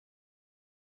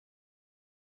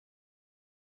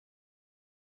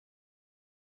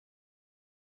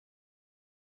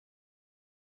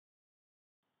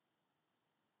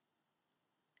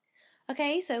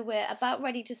Okay, so we're about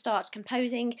ready to start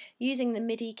composing using the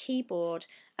MIDI keyboard.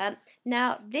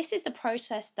 Now, this is the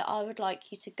process that I would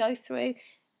like you to go through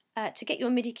to get your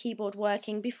MIDI keyboard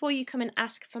working before you come and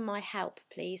ask for my help,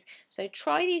 please. So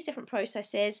try these different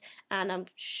processes, and I'm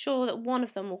sure that one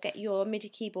of them will get your MIDI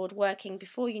keyboard working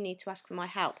before you need to ask for my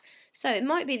help. So it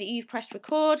might be that you've pressed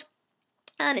record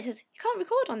and it says you can't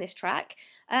record on this track.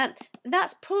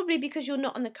 That's probably because you're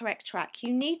not on the correct track.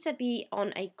 You need to be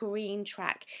on a green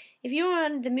track. If you're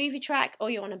on the movie track or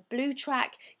you're on a blue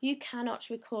track, you cannot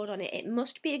record on it. It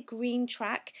must be a green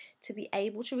track to be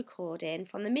able to record in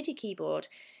from the MIDI keyboard.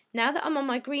 Now that I'm on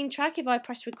my green track, if I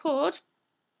press record,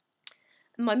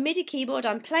 my MIDI keyboard,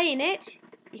 I'm playing it,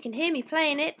 you can hear me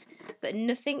playing it, but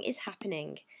nothing is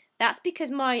happening. That's because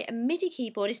my MIDI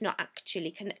keyboard is not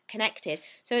actually connected.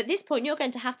 So at this point you're going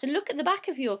to have to look at the back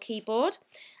of your keyboard,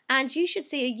 and you should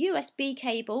see a USB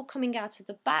cable coming out of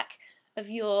the back of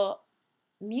your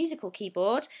musical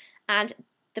keyboard, and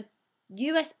the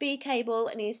USB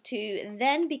cable needs to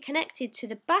then be connected to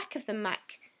the back of the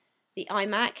Mac, the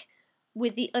iMac,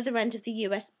 with the other end of the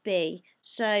USB.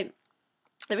 So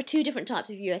there are two different types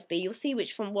of USB. You'll see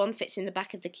which one fits in the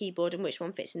back of the keyboard and which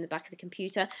one fits in the back of the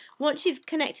computer. Once you've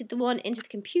connected the one into the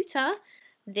computer,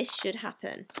 this should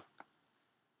happen.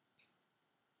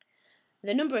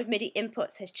 The number of MIDI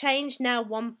inputs has changed. Now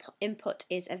one input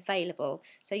is available.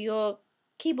 So your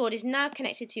keyboard is now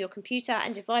connected to your computer,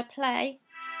 and if I play,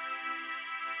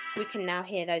 we can now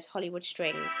hear those Hollywood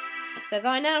strings. So if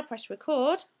I now press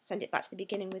record, send it back to the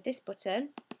beginning with this button,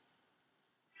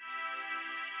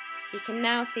 you can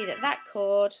now see that that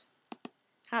chord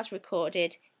has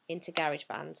recorded into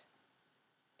GarageBand.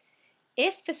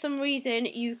 If for some reason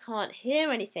you can't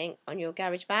hear anything on your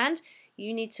GarageBand,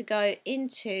 you need to go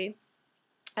into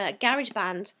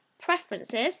GarageBand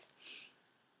Preferences,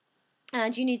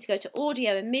 and you need to go to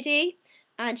Audio and MIDI,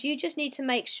 and you just need to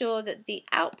make sure that the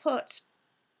output,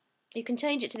 you can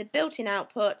change it to the built-in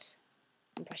output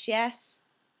and press yes,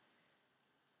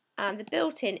 and the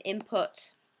built-in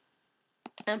input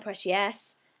and press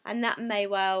yes, and that may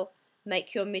well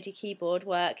make your MIDI keyboard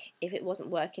work if it wasn't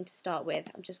working to start with.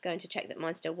 I'm just going to check that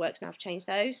mine still works now. I've changed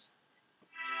those,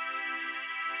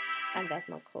 and there's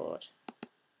my chord.